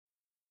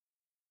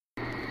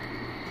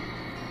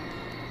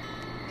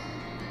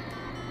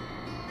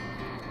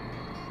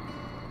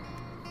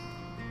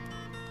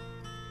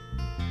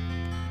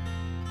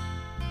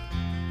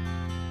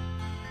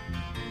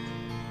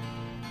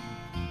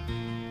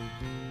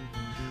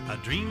I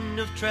dreamed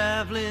of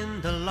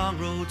traveling the long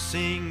road,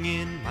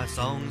 singing my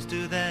songs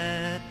to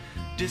that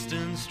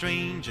distant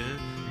stranger.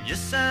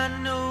 Yes, I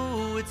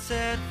know it's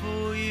sad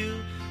for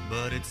you,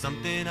 but it's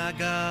something I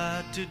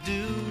got to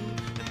do.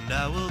 And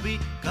I will be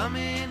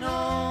coming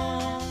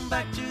home,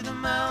 back to the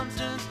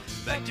mountains,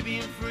 back to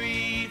being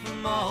free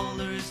from all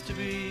there is to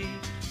be.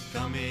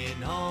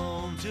 Coming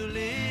home to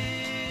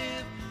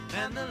live,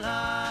 and the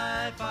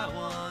life I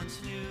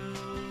once knew.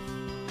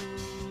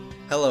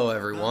 Hello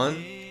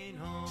everyone,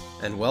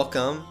 and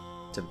welcome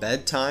to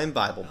Bedtime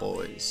Bible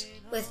Boys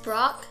with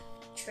Brock,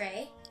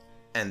 Trey,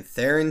 and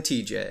Theron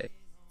TJ.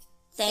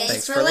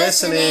 Thanks for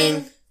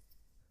listening.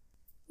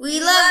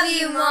 We love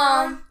you,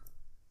 Mom.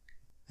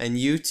 And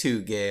you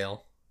too,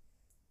 Gail.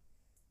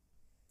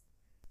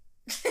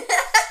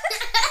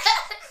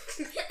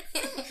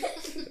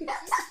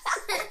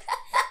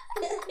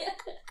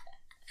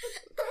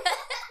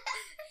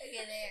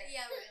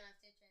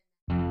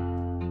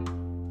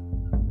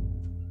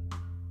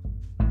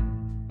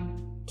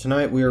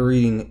 Tonight we are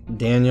reading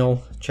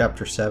Daniel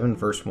chapter 7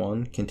 verse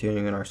 1,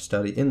 continuing in our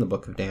study in the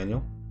book of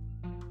Daniel.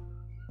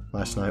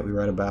 Last night we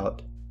read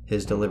about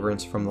his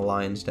deliverance from the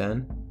lion's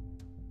den,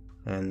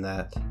 and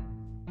that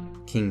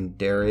King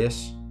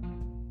Darius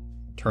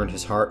turned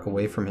his heart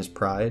away from his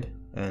pride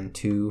and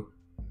to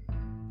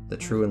the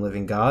true and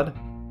living God.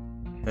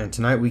 And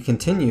tonight we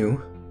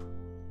continue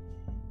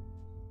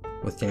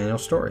with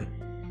Daniel's story.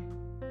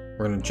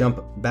 We're going to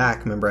jump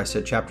back. Remember I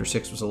said chapter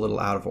 6 was a little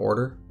out of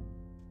order.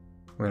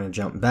 We're going to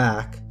jump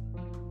back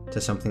to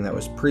something that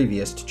was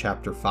previous to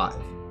chapter 5.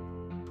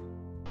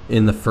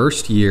 In the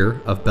first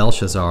year of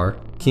Belshazzar,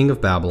 king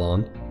of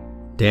Babylon,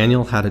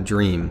 Daniel had a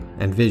dream,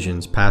 and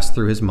visions passed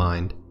through his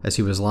mind as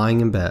he was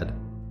lying in bed.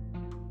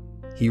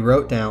 He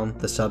wrote down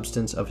the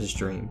substance of his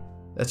dream.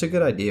 That's a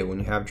good idea when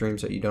you have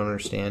dreams that you don't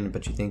understand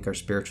but you think are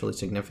spiritually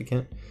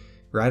significant.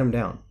 Write them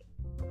down.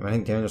 I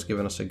think Daniel's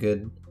given us a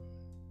good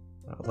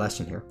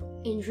lesson here.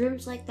 In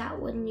dreams like that,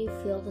 wouldn't you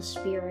feel the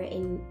spirit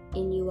in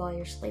you while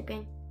you're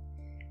sleeping?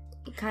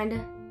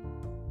 Kinda.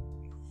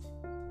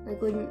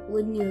 Like,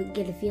 wouldn't you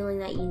get a feeling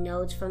that you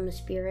know it's from the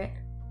spirit?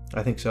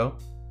 I think so.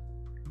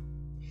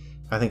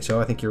 I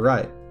think you're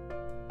right.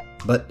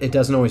 But it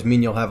doesn't always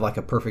mean you'll have like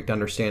a perfect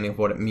understanding of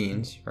what it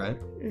means, right?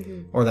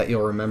 Mm-hmm. Or that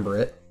you'll remember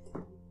it.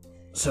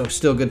 So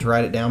still good to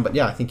write it down, but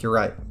yeah, I think you're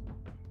right.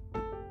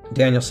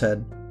 Daniel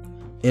said,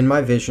 "In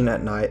my vision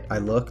at night I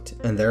looked,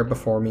 and there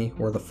before me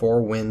were the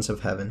 4 winds of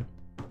heaven,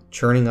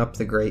 churning up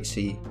the great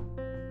sea.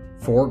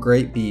 4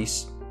 great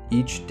beasts,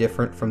 each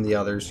different from the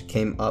others,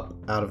 came up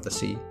out of the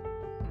sea.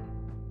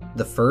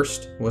 The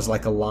first was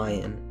like a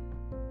lion,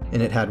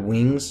 and it had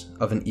wings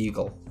of an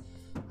eagle.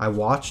 I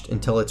watched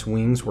until its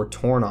wings were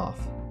torn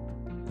off,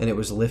 and it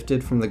was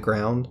lifted from the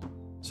ground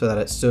so that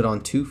it stood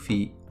on 2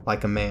 feet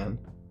like a man,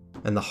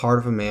 and the heart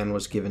of a man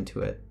was given to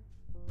it.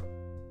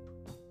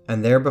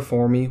 And there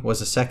before me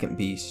was a second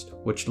beast,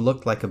 which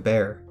looked like a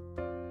bear.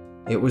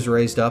 It was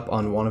raised up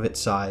on one of its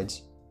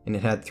sides, and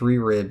it had 3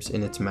 ribs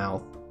in its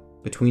mouth,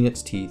 between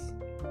its teeth.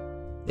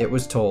 It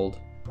was told,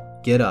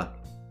 'Get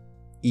up,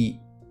 eat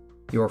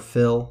your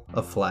fill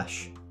of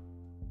flesh.'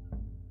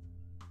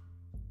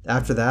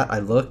 After that I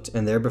looked,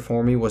 and there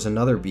before me was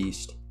another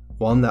beast,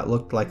 one that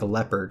looked like a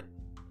leopard,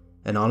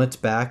 and on its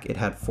back it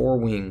had 4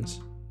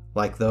 wings,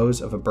 like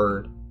those of a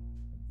bird.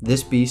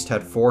 This beast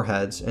had 4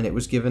 heads, and it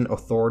was given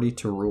authority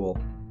to rule.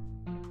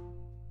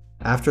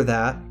 After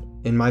that,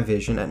 in my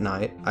vision at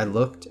night, I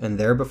looked, and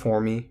there before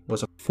me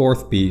was a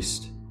 4th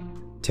beast,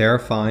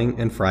 terrifying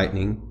and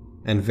frightening,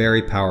 and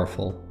very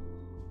powerful.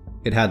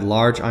 It had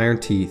large iron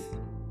teeth.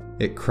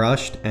 It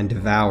crushed and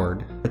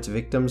devoured its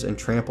victims and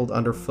trampled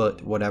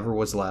underfoot whatever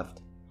was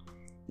left.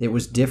 It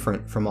was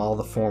different from all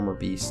the former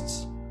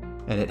beasts,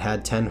 and it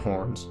had 10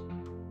 horns."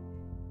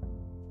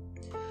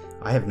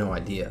 I have no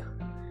idea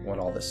what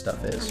all this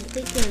stuff is. I'm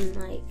thinking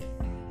like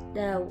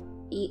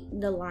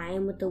the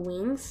lion with the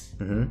wings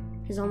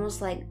is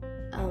almost like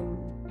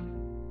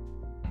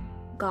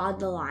God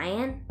the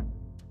lion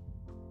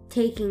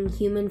taking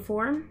human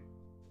form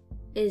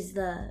is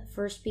the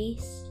first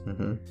beast.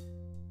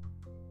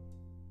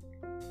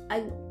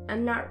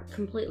 I'm not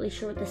completely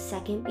sure what the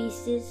second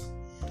beast is.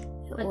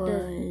 It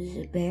was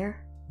a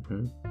bear.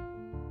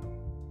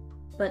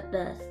 But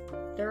the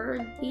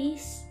third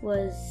beast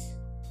was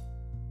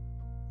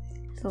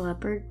the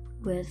leopard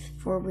with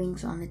 4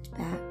 wings on its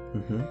back.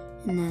 And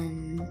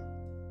then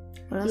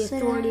what else? The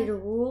authority to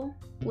rule.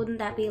 Wouldn't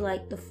that be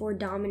like the 4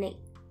 dominate?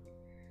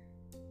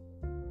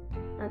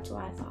 That's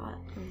what I thought.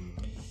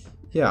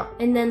 Yeah.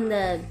 And then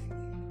the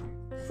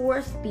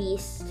 4th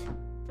beast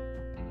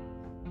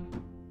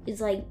is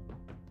like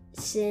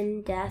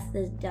sin, death,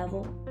 the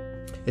devil.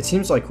 It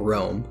seems like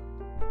Rome,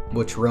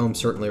 which Rome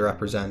certainly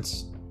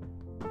represents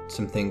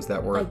some things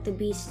that were... like the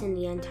beast in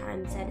the end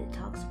times that it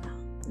talks about.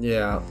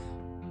 Yeah.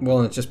 Well,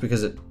 and it's just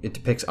because it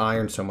depicts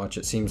iron so much,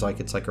 it seems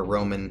like it's like a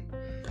Roman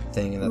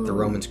thing, and that the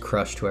Romans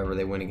crushed whoever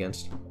they went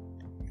against.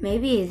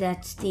 Maybe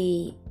it's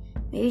the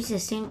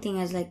same thing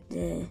as like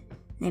the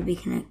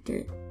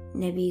Nebuchadnezzar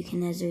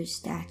Nebuchadnezzar's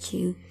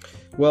statue.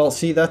 Well,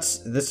 see,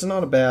 this is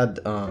not a bad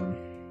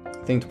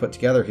thing to put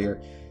together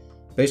here.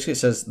 Basically, it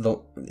says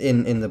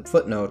in the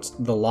footnotes,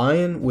 the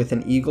lion with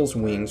an eagle's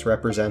wings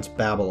represents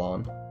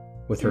Babylon,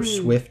 with her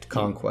swift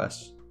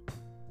conquests.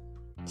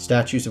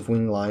 Statues of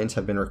winged lions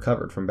have been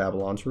recovered from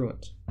Babylon's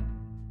ruins.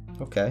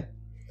 Okay.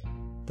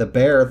 The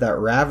bear that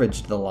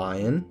ravaged the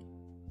lion,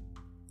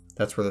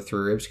 that's where the 3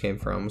 ribs came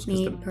from.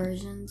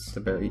 Medo-Persians. The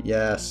bear,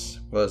 yes,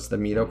 was the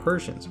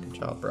Medo-Persians. Good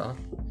job, Brock.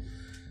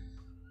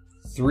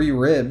 3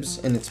 ribs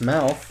in its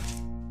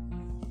mouth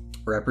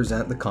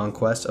represent the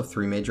conquest of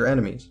 3 major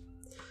enemies.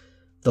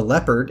 The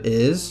leopard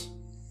is...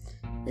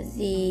 Has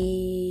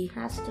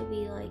to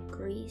be like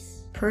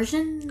Greece.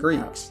 Persian?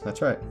 Greeks,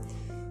 that's right.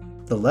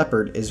 The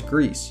leopard is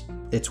Greece.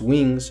 Its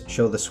wings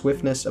show the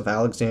swiftness of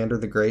Alexander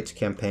the Great's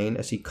campaign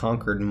as he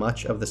conquered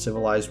much of the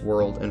civilized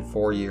world in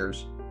 4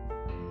 years.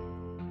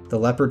 The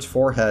leopard's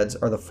 4 heads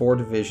are the 4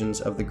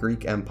 divisions of the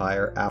Greek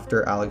Empire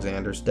after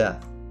Alexander's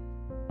death.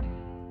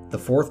 The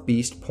 4th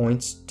beast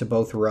points to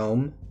both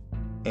Rome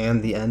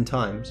and the end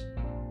times.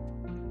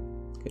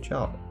 Good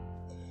job.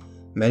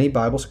 Many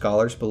Bible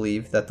scholars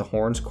believe that the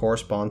horns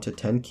correspond to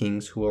 10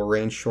 kings who will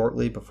reign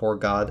shortly before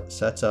God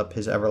sets up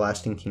his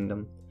everlasting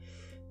kingdom.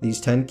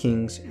 These 10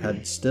 kings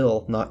had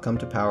still not come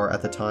to power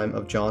at the time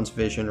of John's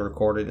vision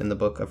recorded in the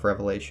book of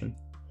Revelation.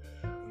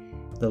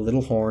 The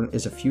little horn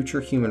is a future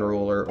human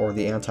ruler or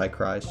the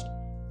Antichrist.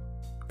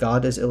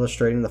 God is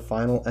illustrating the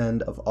final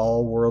end of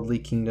all worldly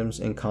kingdoms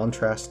in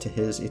contrast to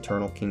his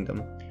eternal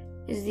kingdom.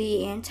 Is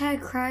the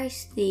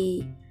Antichrist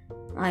the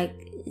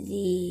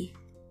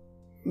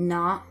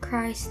not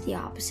Christ, the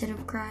opposite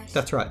of Christ?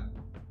 That's right.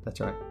 That's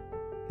right.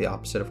 The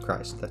opposite of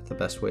Christ. That's the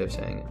best way of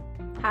saying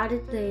it. How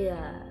did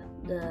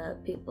the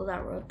people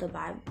that wrote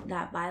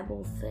that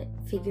Bible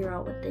figure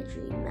out what the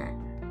dream meant?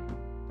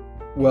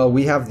 Well,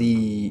 we have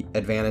the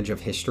advantage of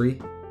history,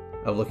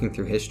 of looking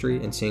through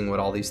history and seeing what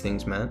all these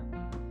things meant.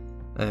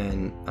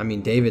 And I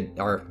mean,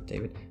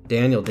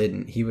 Daniel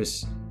didn't. He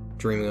was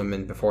dreaming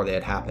them before they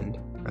had happened,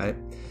 right?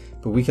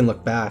 But we can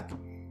look back,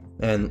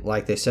 and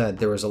like they said,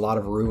 there was a lot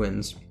of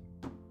ruins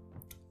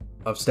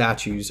of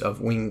statues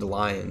of winged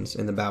lions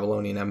in the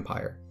Babylonian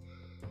Empire.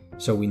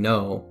 So we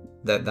know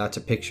that that's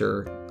a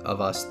picture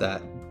of us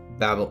that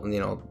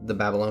the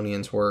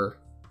Babylonians were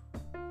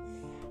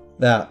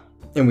that.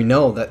 And we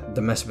know that the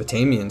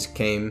Mesopotamians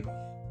came,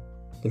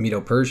 the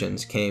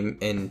Medo-Persians came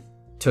and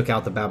took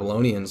out the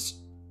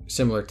Babylonians,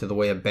 similar to the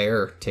way a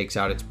bear takes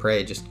out its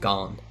prey, just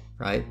gone,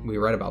 right? We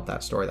read about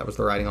that story. That was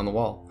the writing on the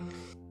wall.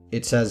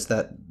 It says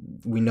that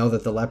we know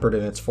that the leopard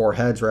in its 4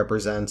 heads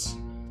represents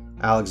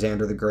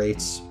Alexander the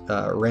Great's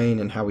reign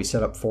and how he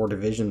set up 4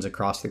 divisions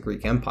across the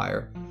Greek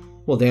Empire.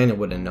 Well, Daniel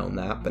wouldn't have known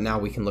that, but now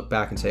we can look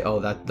back and say,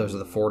 those are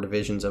the 4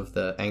 divisions of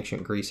the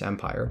ancient Greece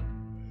Empire.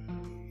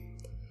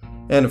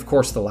 And of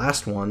course, the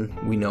last one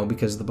we know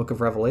because of the book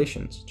of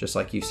Revelations, just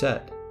like you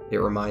said. It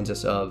reminds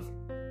us of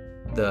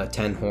the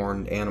 10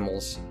 horned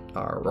animals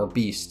or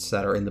beasts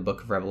that are in the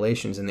book of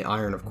Revelations, and the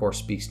iron, of course,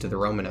 speaks to the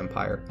Roman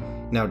Empire.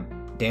 Now,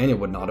 Daniel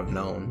would not have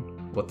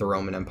known what the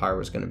Roman Empire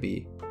was going to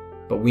be,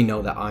 but we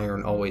know that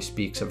iron always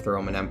speaks of the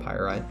Roman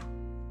Empire, right?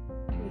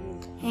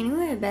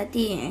 Anyway, I bet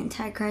the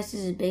Antichrist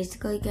is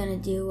basically going to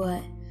do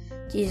what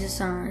Jesus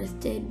on earth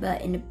did,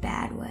 but in a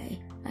bad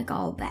way. Like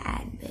all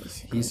bad,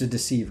 basically. He's a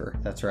deceiver.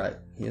 That's right.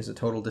 He is a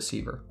total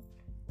deceiver.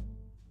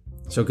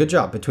 So good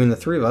job. Between the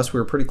 3 of us, we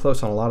were pretty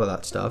close on a lot of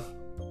that stuff.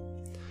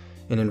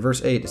 And in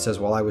verse 8, it says,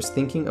 "While I was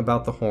thinking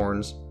about the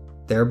horns,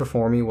 there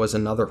before me was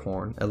another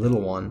horn, a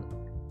little one,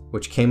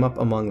 which came up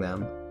among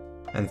them,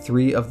 and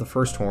 3 of the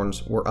first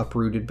horns were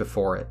uprooted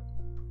before it.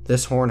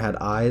 This horn had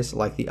eyes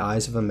like the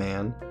eyes of a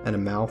man, and a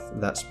mouth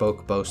that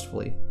spoke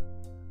boastfully.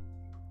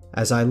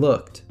 As I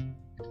looked,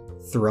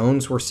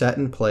 thrones were set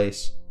in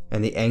place,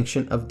 and the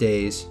Ancient of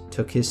Days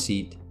took his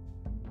seat.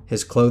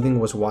 His clothing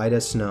was white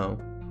as snow."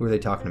 Who are they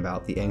talking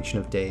about? The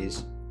Ancient of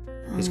Days.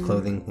 His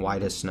clothing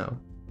white as snow.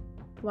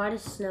 White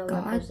as snow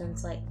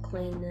represents like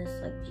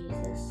cleanness, like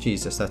Jesus.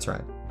 Jesus, that's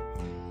right.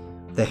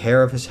 The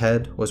hair of his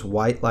head was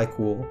white like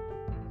wool.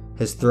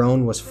 His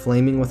throne was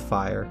flaming with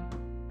fire.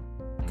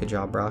 Good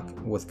job, Brock,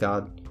 with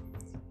God,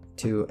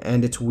 too.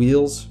 And its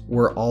wheels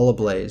were all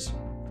ablaze.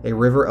 A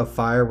river of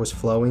fire was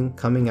flowing,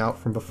 coming out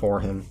from before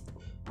him.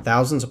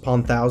 Thousands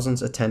upon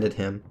thousands attended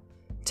him.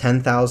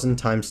 10,000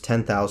 times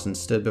 10,000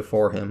 stood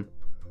before him.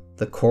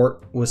 The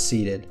court was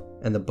seated,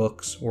 and the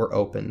books were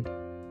opened.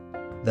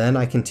 Then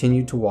I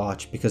continued to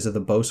watch because of the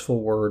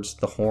boastful words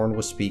the horn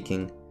was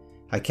speaking.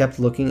 I kept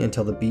looking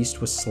until the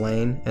beast was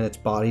slain and its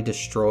body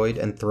destroyed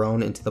and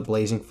thrown into the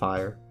blazing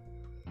fire.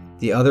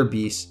 The other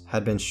beasts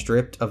had been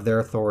stripped of their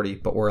authority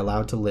but were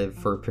allowed to live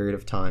for a period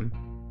of time.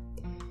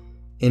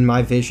 In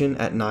my vision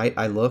at night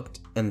I looked,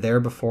 and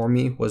there before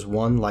me was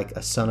one like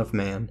a son of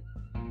man,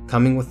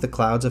 coming with the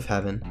clouds of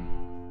heaven.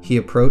 He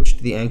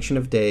approached the Ancient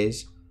of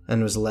Days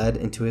and was led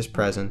into his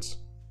presence.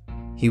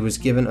 He was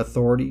given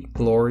authority,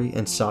 glory,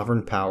 and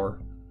sovereign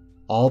power.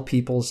 All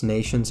peoples,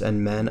 nations,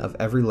 and men of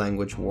every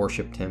language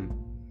worshipped him.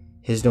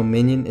 His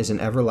dominion is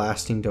an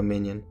everlasting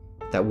dominion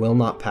that will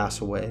not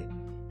pass away,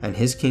 and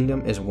his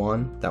kingdom is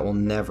one that will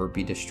never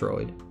be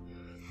destroyed.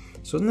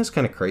 So isn't this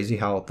kind of crazy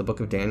how the book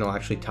of Daniel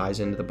actually ties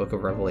into the book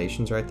of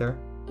Revelations right there?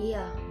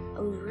 Yeah, I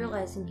was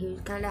realizing he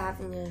was kind of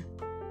having a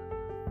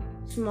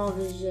small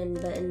vision,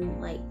 but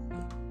in like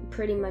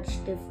pretty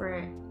much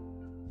different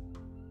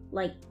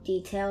like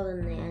detail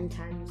than the end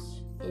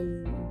times,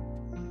 in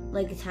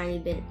like a tiny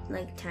bit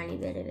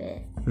of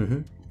it,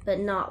 but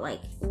not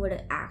like what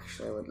it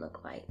actually would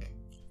look like.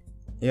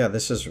 Yeah,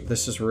 this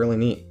is really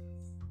neat.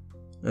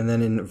 And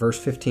then in verse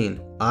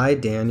 15, I,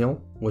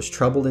 Daniel, was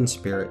troubled in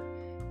spirit,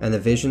 and the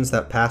visions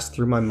that passed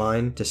through my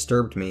mind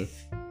disturbed me.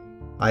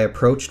 I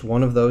approached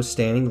one of those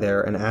standing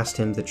there and asked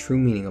him the true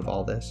meaning of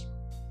all this.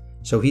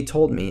 So he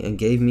told me and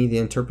gave me the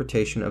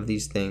interpretation of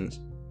these things.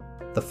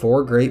 The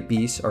 4 great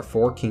beasts are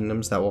 4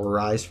 kingdoms that will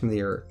rise from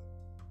the earth.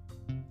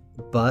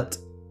 But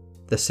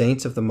the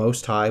saints of the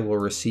Most High will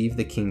receive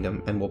the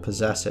kingdom and will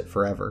possess it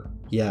forever.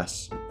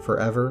 Yes,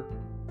 forever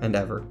and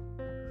ever.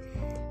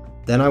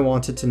 Then I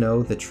wanted to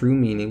know the true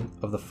meaning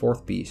of the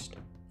 4th beast,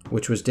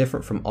 which was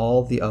different from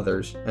all the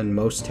others and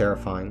most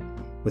terrifying,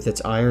 with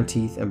its iron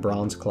teeth and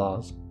bronze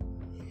claws.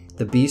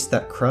 The beast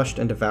that crushed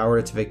and devoured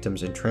its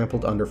victims and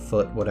trampled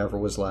underfoot whatever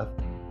was left.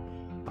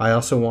 I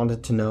also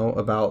wanted to know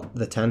about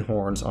the 10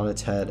 horns on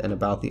its head and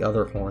about the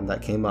other horn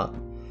that came up,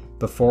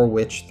 before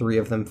which 3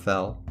 of them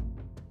fell.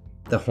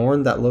 The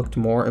horn that looked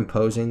more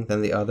imposing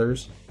than the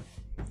others,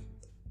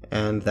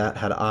 and that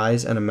had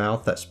eyes and a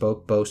mouth that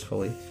spoke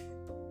boastfully.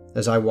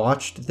 As I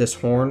watched, this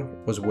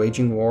horn was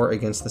waging war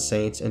against the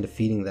saints and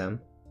defeating them,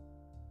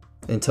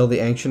 until the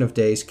Ancient of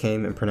Days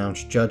came and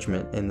pronounced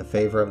judgment in the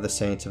favor of the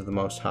saints of the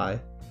Most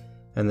High,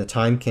 and the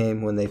time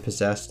came when they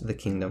possessed the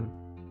kingdom.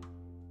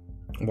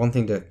 One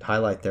thing to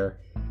highlight there,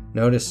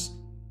 notice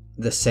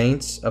the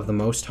saints of the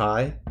Most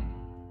High,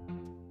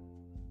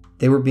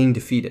 they were being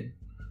defeated,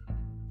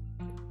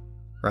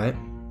 right?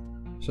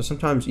 So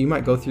sometimes you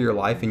might go through your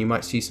life and you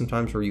might see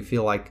sometimes where you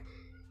feel like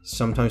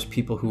sometimes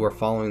people who are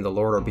following the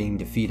Lord are being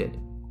defeated.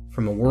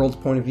 From a world's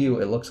point of view,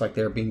 it looks like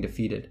they're being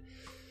defeated.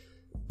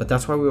 But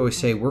that's why we always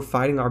say we're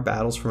fighting our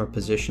battles from a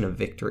position of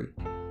victory,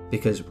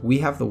 because we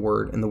have the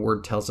Word, and the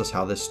Word tells us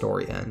how this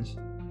story ends.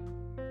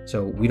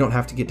 So we don't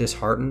have to get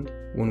disheartened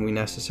when we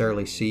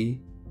necessarily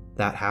see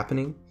that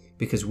happening,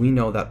 because we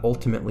know that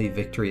ultimately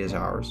victory is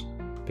ours,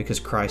 because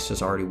Christ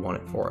has already won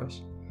it for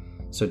us.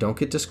 So don't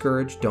get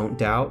discouraged, don't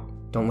doubt,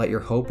 don't let your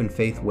hope and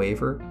faith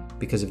waver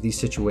because of these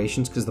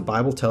situations, because the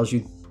Bible tells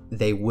you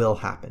they will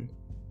happen.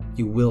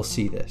 You will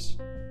see this.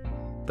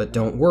 But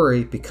don't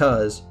worry,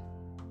 because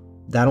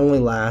that only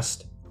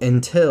lasts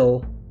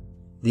until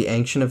the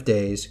Ancient of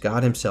Days,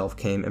 God himself,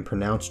 came and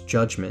pronounced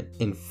judgment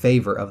in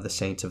favor of the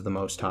saints of the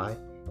Most High,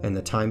 and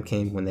the time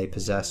came when they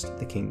possessed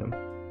the kingdom.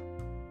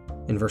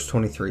 In verse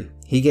 23,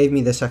 he gave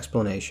me this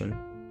explanation.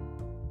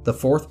 The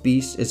 4th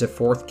beast is a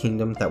 4th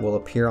kingdom that will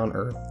appear on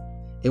earth.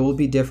 It will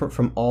be different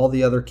from all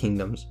the other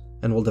kingdoms,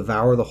 and will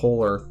devour the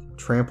whole earth,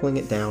 trampling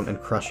it down and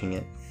crushing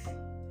it.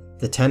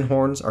 The 10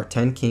 horns are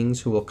 10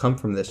 kings who will come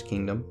from this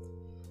kingdom.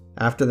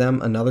 After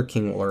them another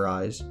king will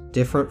arise,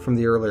 different from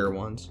the earlier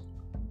ones.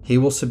 He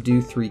will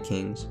subdue 3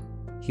 kings.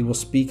 He will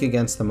speak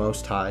against the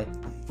Most High,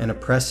 and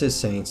oppress his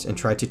saints, and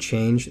try to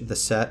change the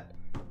set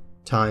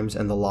times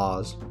and the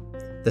laws.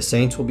 The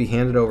saints will be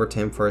handed over to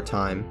him for a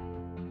time,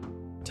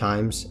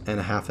 times and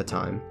a half a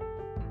time.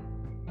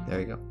 There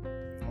you go.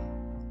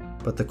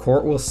 But the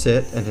court will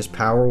sit, and his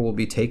power will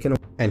be taken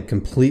away and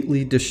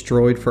completely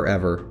destroyed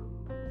forever.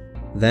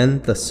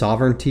 Then the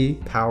sovereignty,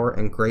 power,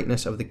 and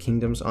greatness of the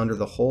kingdoms under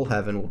the whole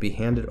heaven will be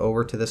handed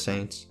over to the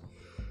saints,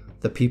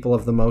 the people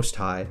of the Most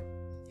High.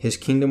 His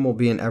kingdom will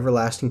be an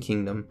everlasting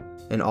kingdom,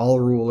 and all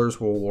rulers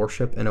will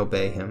worship and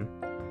obey him.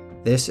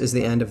 This is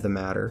the end of the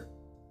matter.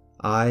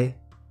 I,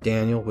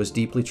 Daniel, was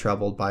deeply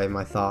troubled by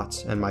my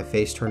thoughts, and my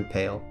face turned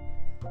pale,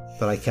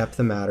 but I kept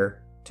the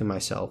matter to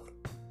myself.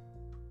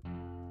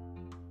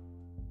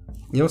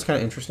 You know what's kind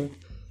of interesting?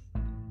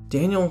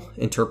 Daniel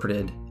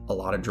interpreted a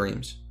lot of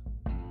dreams,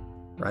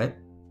 right?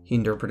 He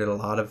interpreted a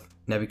lot of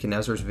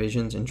Nebuchadnezzar's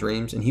visions and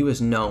dreams, and he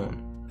was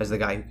known as the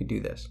guy who could do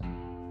this.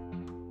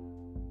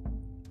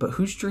 But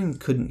whose dream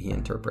couldn't he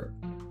interpret?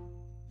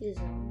 His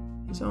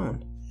own. His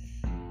own.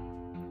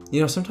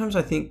 You know, sometimes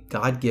I think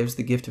God gives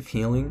the gift of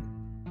healing,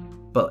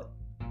 but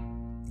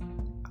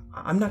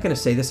I'm not going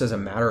to say this as a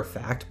matter of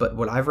fact, but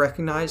what I've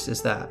recognized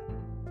is that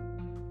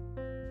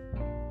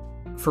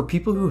for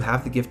people who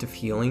have the gift of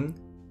healing,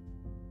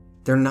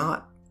 they're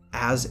not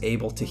as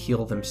able to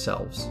heal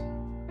themselves.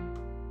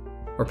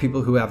 Or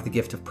people who have the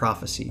gift of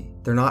prophecy,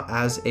 they're not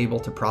as able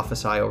to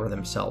prophesy over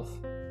themselves.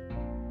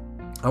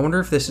 I wonder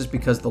if this is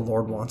because the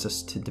Lord wants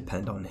us to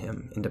depend on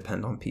him and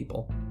depend on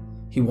people.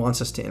 He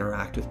wants us to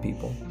interact with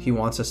people. He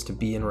wants us to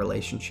be in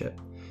relationship.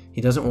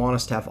 He doesn't want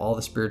us to have all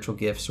the spiritual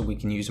gifts so we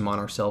can use them on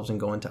ourselves and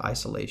go into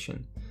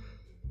isolation.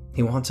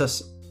 He wants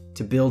us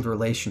to build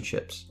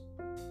relationships,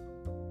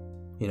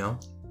 you know,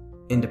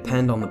 and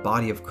depend on the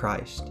body of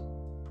Christ.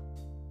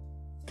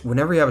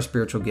 Whenever you have a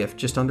spiritual gift,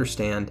 just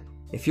understand,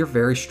 if you're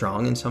very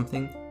strong in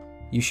something,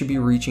 you should be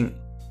reaching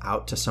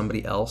out to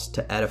somebody else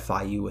to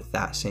edify you with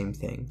that same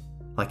thing.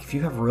 Like if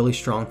you have really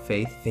strong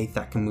faith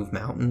that can move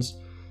mountains,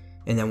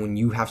 and then when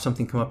you have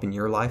something come up in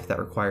your life that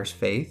requires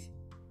faith,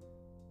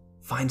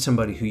 find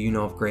somebody who you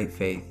know of great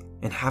faith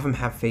and have them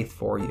have faith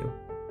for you.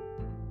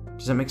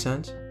 Does that make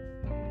sense?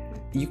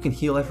 You can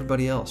heal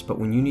everybody else, but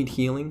when you need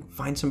healing,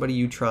 find somebody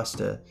you trust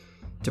to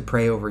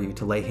pray over you,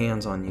 to lay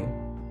hands on you,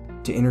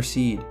 to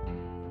intercede,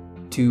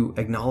 to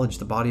acknowledge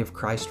the body of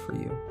Christ for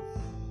you.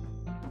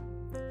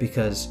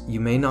 Because you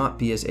may not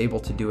be as able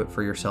to do it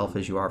for yourself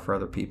as you are for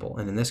other people.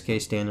 And in this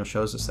case, Daniel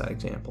shows us that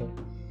example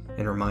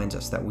and reminds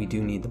us that we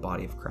do need the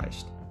body of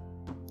Christ.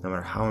 No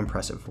matter how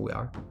impressive we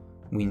are,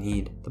 we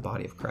need the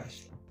body of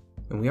Christ.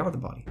 And we are the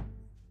body.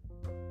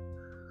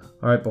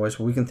 All right, boys,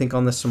 well, we can think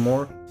on this some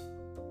more.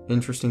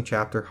 Interesting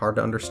chapter, hard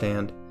to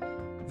understand,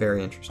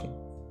 very interesting.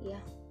 Yeah.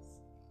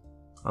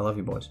 I love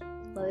you, boys.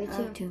 Love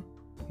you too.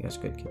 You guys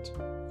are good kids.